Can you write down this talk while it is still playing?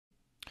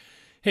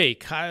Hey,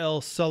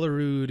 Kyle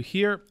Sulerud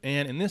here,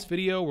 and in this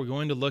video we're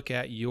going to look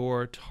at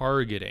your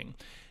targeting.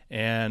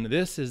 And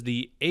this is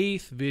the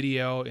 8th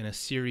video in a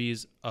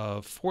series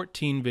of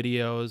 14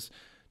 videos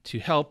to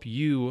help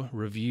you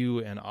review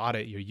and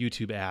audit your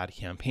YouTube ad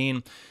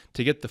campaign.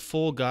 To get the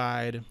full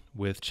guide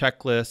with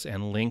checklists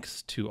and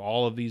links to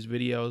all of these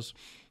videos,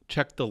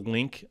 check the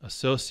link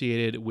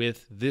associated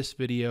with this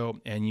video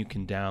and you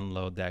can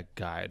download that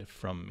guide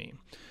from me.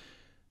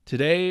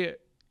 Today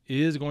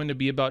is going to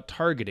be about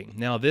targeting.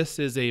 Now, this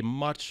is a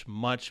much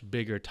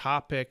bigger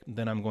topic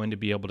than I'm going to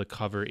be able to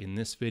cover in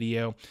this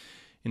video.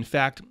 In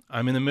fact,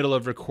 I'm in the middle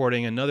of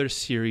recording another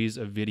series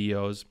of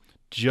videos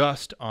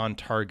just on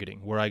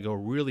targeting, where I go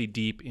really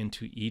deep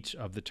into each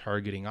of the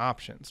targeting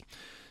options.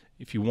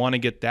 If you want to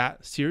get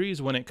that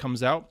series when it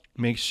comes out,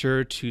 make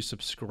sure to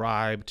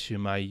subscribe to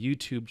my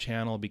YouTube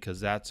channel because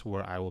that's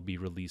where I will be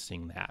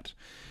releasing that.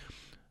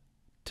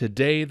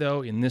 Today,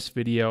 though, in this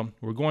video,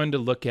 we're going to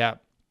look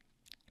at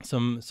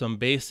some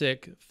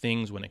basic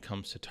things when it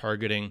comes to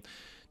targeting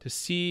to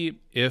see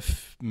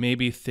if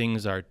maybe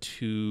things are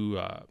too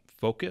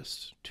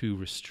focused, too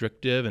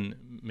restrictive, and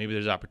maybe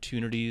there's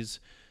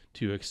opportunities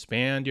to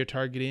expand your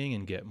targeting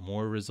and get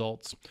more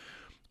results.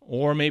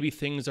 Or maybe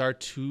things are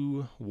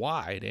too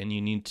wide and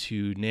you need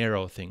to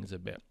narrow things a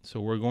bit. So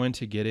we're going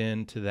to get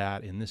into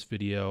that in this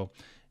video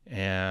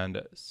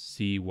and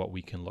see what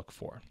we can look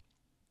for.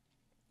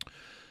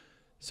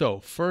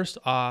 So first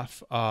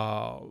off,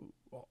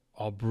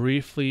 I'll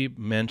briefly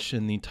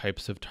mention the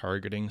types of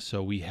targeting.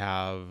 So we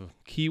have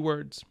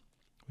keywords,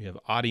 we have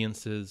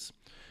audiences,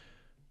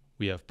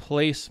 we have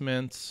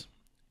placements,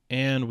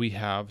 and we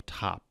have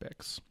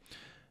topics.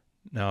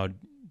 Now,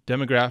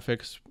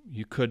 demographics,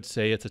 you could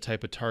say it's a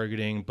type of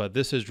targeting, but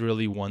this is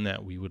really one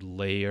that we would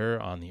layer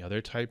on the other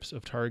types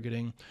of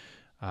targeting.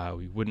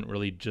 We wouldn't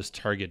really just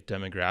target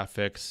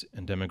demographics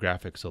and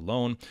demographics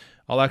alone.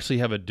 I'll actually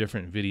have a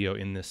different video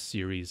in this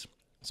series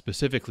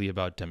specifically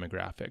about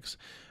demographics.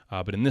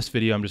 But in this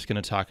video, I'm just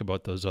going to talk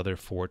about those other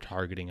 4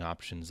 targeting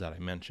options that I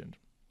mentioned.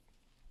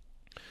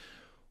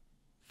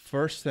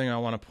 First thing I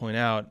want to point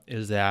out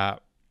is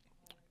that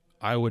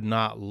I would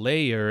not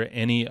layer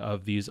any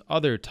of these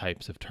other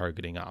types of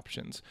targeting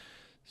options.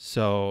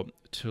 So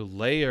to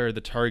layer the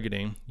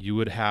targeting, you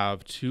would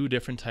have 2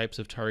 different types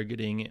of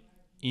targeting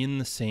in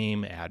the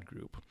same ad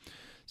group.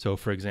 So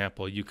for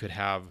example, you could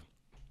have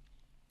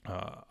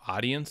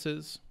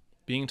audiences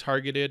being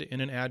targeted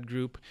in an ad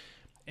group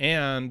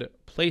and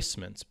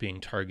placements being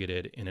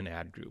targeted in an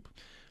ad group.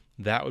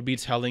 That would be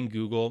telling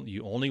Google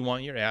you only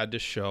want your ad to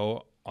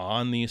show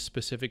on these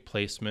specific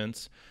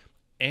placements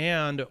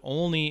and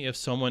only if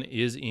someone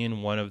is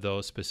in one of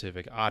those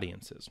specific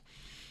audiences.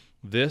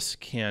 This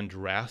can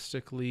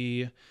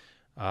drastically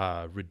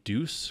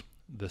reduce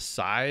the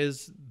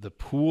size, the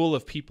pool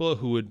of people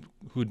who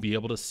would be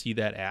able to see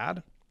that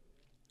ad.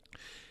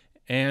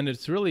 And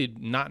it's really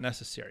not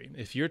necessary.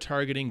 If you're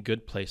targeting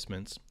good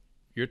placements,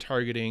 you're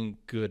targeting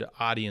good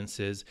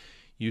audiences,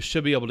 you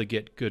should be able to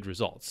get good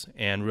results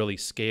and really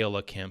scale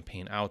a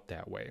campaign out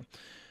that way.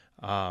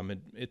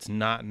 It's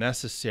not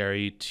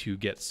necessary to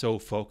get so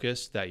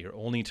focused that you're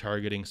only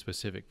targeting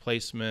specific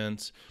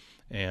placements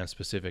and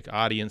specific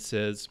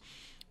audiences.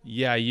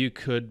 Yeah, you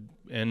could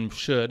and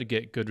should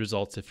get good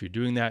results if you're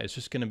doing that. It's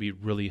just going to be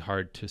really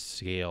hard to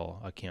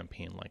scale a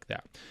campaign like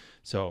that.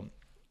 So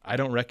I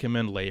don't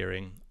recommend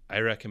layering. I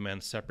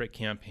recommend separate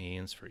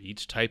campaigns for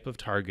each type of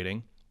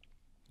targeting.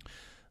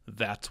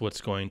 That's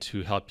what's going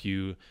to help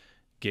you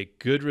get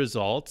good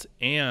results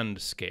and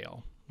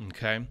scale.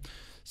 Okay.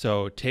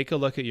 So take a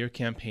look at your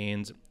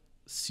campaigns,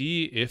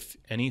 see if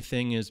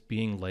anything is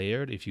being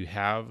layered. If you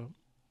have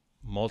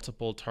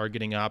multiple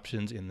targeting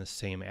options in the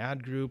same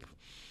ad group,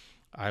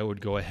 I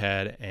would go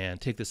ahead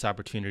and take this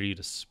opportunity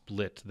to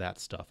split that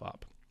stuff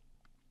up.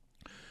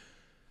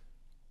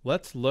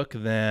 Let's look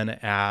then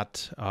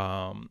at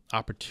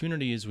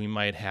opportunities we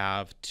might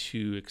have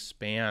to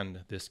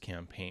expand this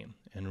campaign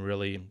and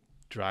really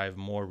drive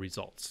more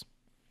results.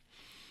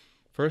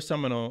 First,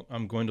 I'm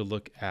going to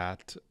look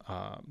at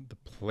the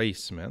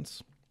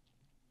placements.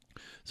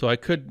 So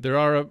there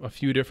are a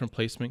few different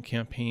placement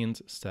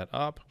campaigns set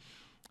up.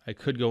 I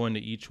could go into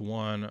each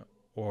one,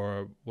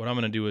 or what I'm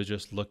going to do is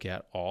just look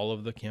at all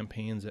of the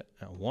campaigns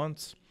at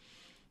once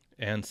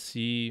and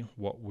see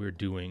what we're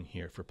doing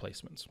here for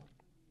placements.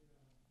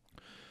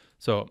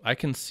 So I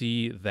can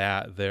see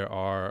that there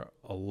are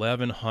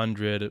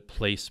 1,100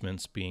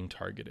 placements being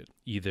targeted,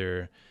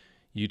 either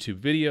YouTube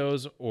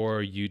videos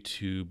or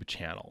YouTube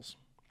channels.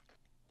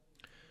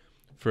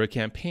 For a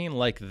campaign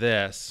like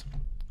this,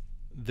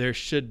 there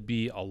should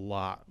be a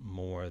lot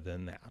more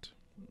than that.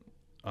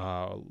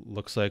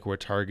 Looks like we're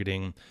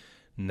targeting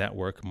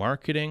network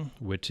marketing,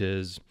 which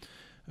is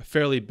a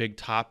fairly big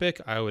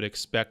topic. I would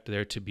expect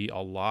there to be a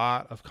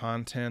lot of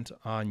content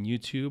on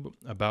YouTube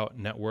about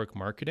network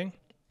marketing.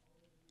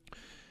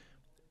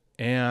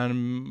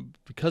 And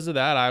because of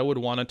that, I would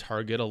want to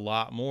target a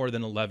lot more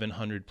than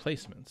 1,100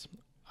 placements.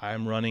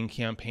 I'm running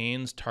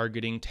campaigns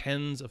targeting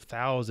tens of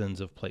thousands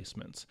of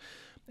placements.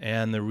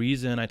 And the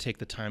reason I take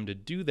the time to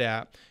do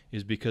that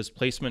is because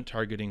placement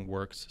targeting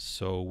works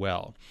so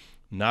well.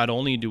 Not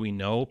only do we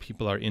know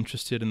people are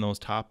interested in those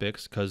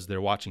topics because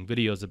they're watching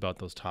videos about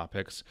those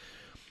topics,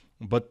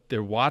 but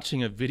they're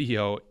watching a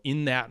video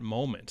in that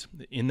moment,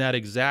 in that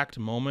exact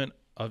moment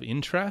of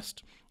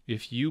interest.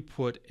 If you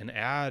put an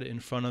ad in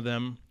front of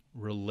them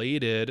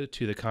related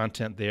to the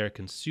content they are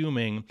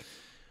consuming,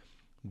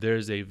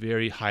 there's a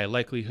very high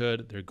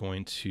likelihood they're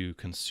going to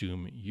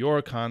consume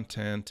your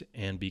content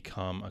and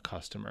become a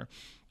customer.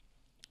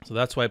 So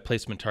that's why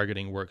placement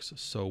targeting works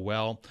so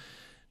well.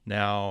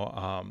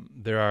 Now,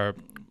 there are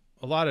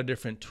a lot of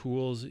different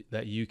tools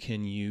that you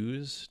can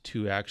use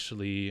to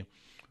actually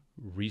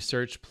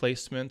research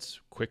placements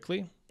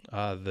quickly.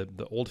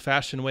 The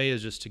old-fashioned way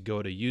is just to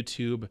go to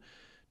YouTube,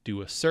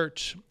 do a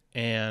search,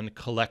 and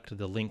collect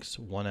the links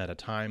one at a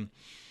time.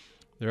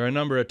 There are a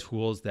number of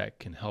tools that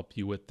can help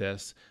you with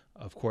this.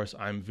 Of course,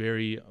 I'm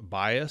very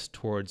biased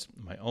towards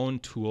my own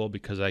tool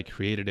because I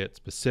created it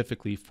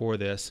specifically for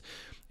this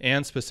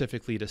and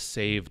specifically to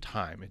save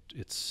time.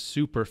 It's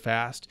super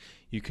fast.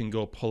 You can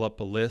go pull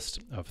up a list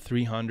of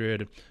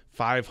 300,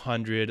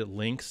 500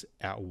 links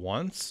at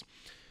once,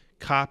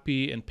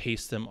 copy and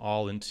paste them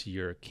all into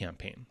your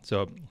campaign.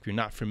 So if you're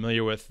not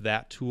familiar with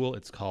that tool,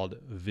 it's called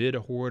Vid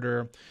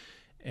Hoarder,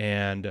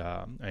 and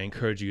I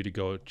encourage you to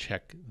go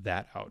check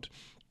that out.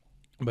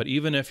 But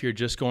even if you're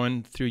just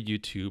going through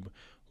YouTube,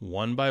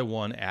 one by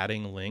one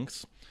adding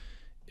links,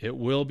 it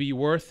will be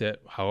worth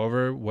it.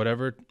 However,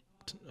 whatever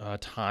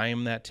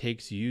time that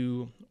takes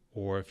you,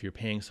 or if you're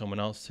paying someone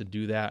else to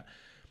do that,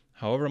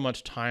 however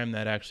much time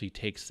that actually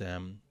takes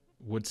them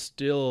would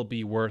still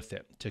be worth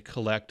it to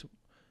collect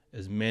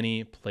as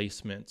many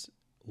placements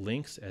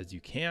links as you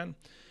can.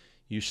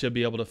 You should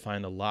be able to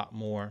find a lot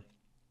more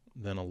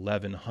than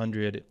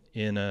 1,100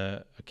 in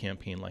a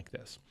campaign like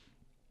this.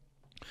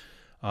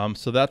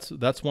 So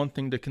that's one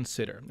thing to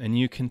consider. And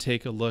you can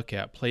take a look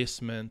at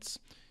placements,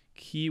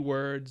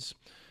 keywords,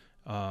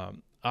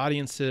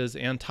 audiences,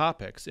 and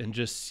topics, and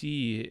just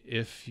see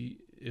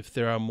if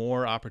there are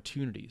more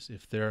opportunities,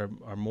 if there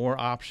are more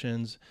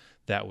options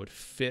that would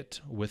fit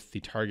with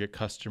the target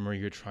customer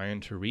you're trying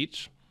to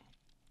reach.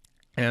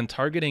 And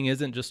targeting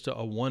isn't just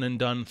a one and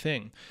done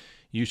thing.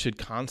 You should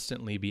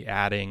constantly be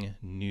adding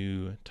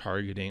new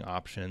targeting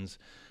options.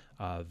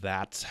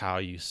 That's how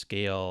you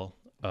scale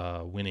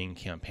a winning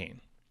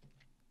campaign.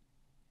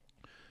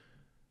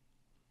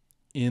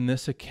 In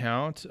this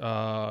account,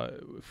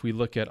 if we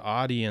look at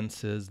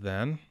audiences,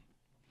 then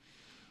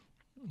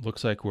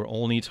looks like we're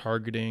only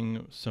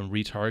targeting some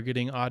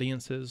retargeting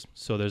audiences.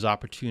 So there's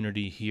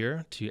opportunity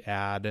here to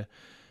add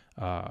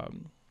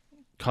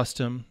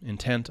custom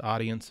intent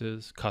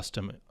audiences,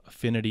 custom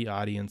affinity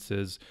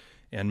audiences,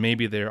 and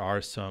maybe there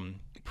are some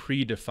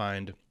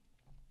predefined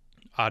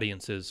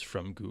audiences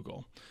from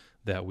Google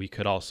that we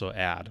could also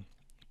add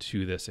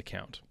to this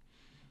account.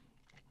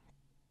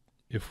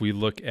 If we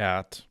look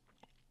at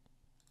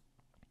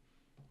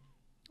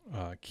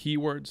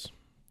keywords,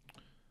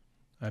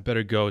 I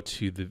better go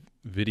to the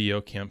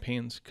video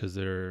campaigns because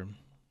there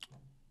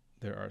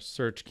are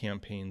search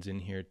campaigns in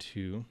here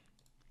too.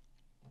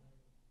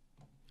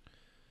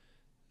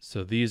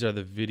 So these are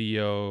the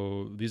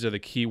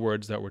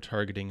keywords that we're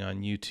targeting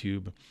on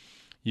YouTube.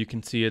 You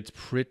can see it's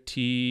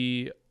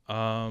pretty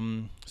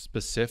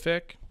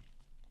specific,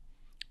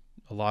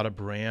 a lot of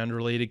brand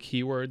related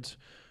keywords.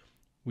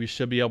 We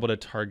should be able to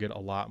target a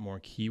lot more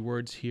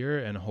keywords here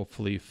and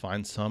hopefully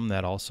find some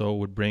that also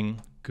would bring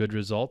good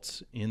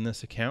results in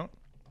this account.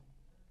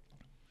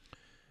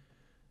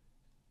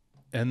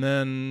 And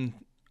then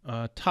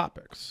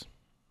topics.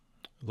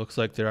 It looks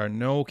like there are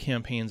no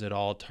campaigns at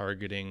all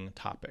targeting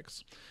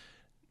topics.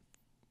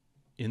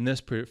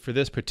 For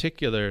this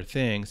particular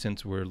thing,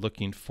 since we're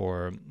looking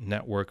for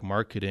network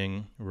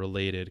marketing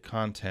related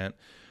content,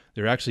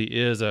 there actually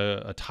is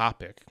a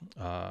topic,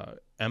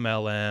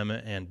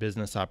 MLM and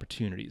business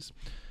opportunities.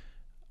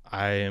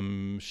 I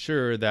am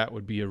sure that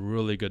would be a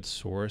really good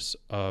source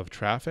of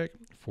traffic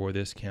for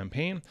this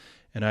campaign,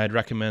 and I'd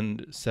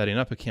recommend setting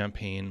up a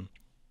campaign,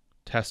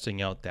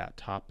 testing out that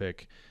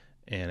topic,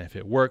 and if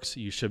it works,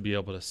 you should be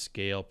able to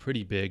scale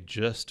pretty big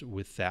just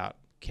with that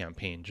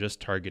campaign, just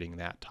targeting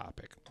that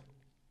topic.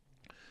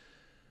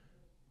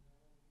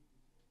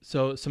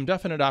 So some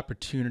definite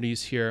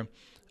opportunities here.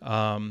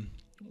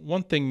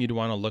 One thing you'd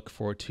want to look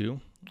for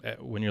too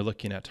when you're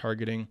looking at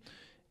targeting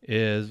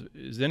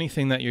is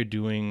anything that you're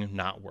doing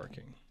not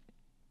working.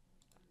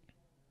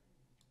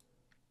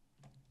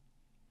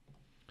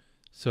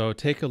 So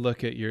take a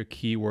look at your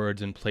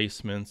keywords and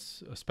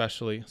placements,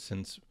 especially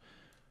since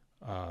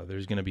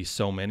there's going to be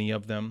so many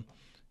of them,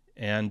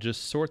 and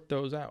just sort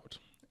those out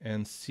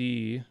and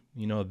see,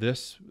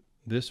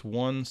 this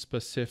one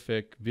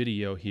specific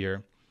video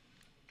here,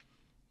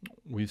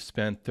 we've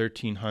spent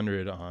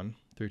 1,300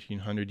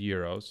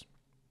 euros.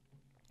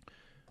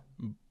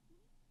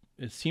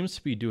 It seems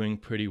to be doing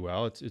pretty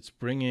well. It's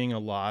bringing a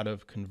lot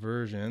of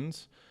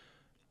conversions,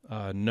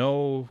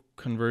 no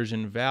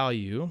conversion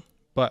value,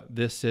 but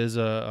this is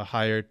a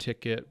higher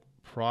ticket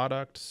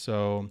product.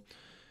 So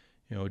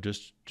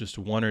just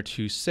one or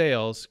two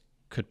sales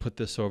could put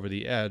this over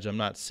the edge. I'm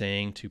not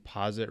saying to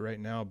pause it right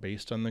now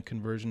based on the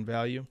conversion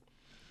value.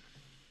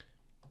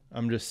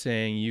 I'm just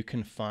saying you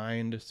can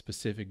find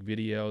specific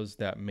videos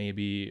that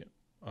maybe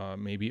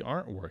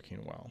aren't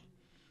working well.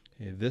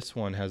 Okay, this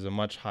one has a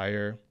much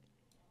higher,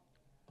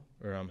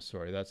 or I'm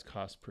sorry, that's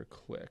cost per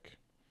click.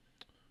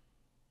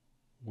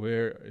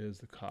 Where is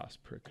the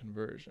cost per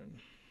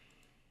conversion?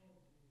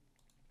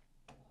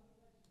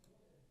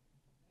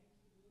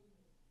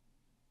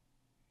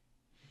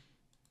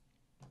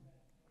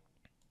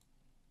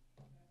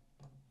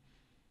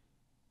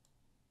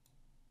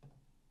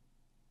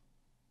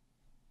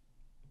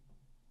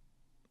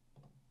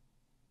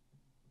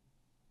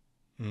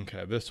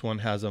 Okay, this one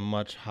has a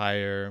much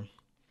higher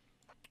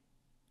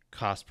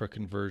cost per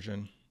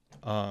conversion.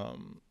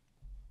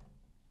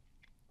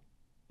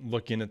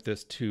 Looking at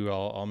this too,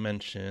 I'll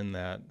mention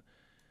that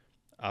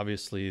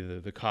obviously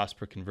the cost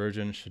per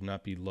conversion should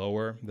not be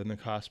lower than the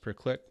cost per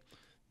click.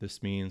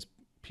 This means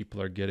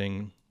people are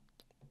getting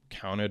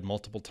counted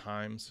multiple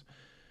times.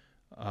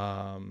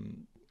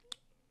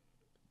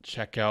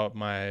 Check out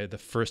the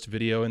first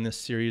video in this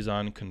series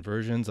on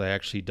conversions. I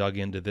actually dug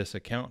into this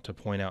account to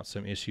point out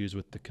some issues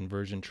with the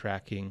conversion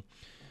tracking.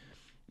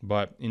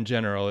 But in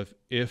general,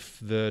 if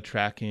the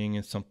tracking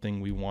is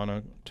something we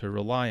want to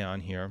rely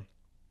on here,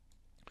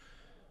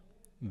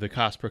 the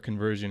cost per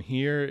conversion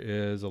here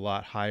is a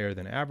lot higher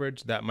than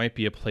average. That might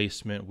be a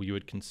placement we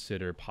would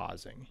consider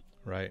pausing,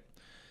 right?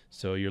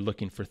 So you're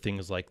looking for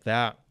things like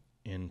that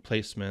in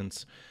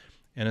placements,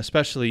 and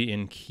especially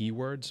in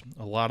keywords.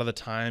 A lot of the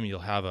time you'll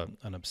have an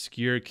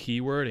obscure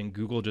keyword and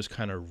Google just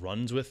kind of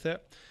runs with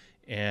it,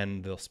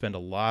 and they'll spend a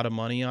lot of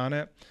money on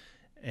it,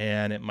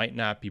 and it might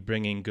not be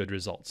bringing good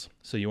results.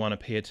 So you want to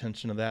pay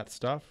attention to that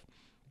stuff.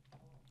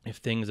 If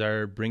things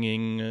are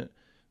bringing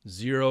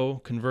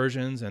 0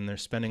 conversions and they're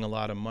spending a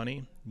lot of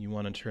money, you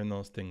want to turn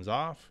those things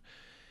off.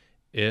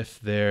 If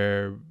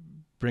they're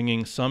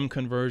bringing some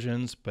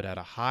conversions but at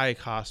a high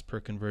cost per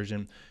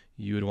conversion,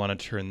 you would want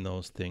to turn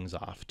those things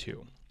off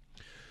too.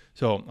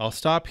 So I'll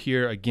stop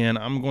here. Again,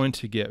 I'm going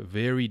to get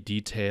very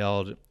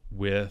detailed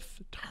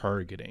with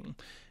targeting,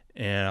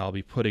 and I'll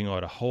be putting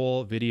out a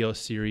whole video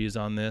series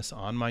on this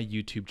on my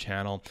YouTube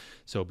channel.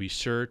 So be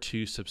sure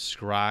to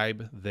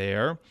subscribe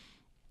there.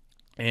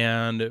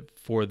 And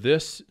for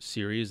this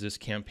series, this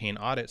campaign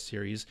audit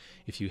series,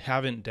 if you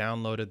haven't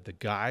downloaded the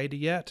guide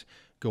yet,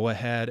 go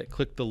ahead,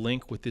 click the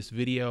link with this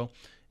video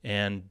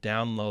and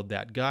download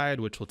that guide,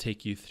 which will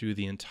take you through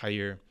the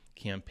entire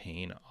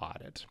campaign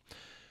audit.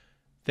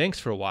 Thanks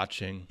for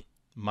watching.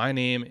 My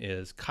name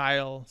is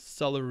Kyle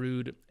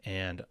Sulerud,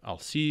 and I'll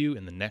see you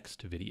in the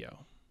next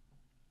video.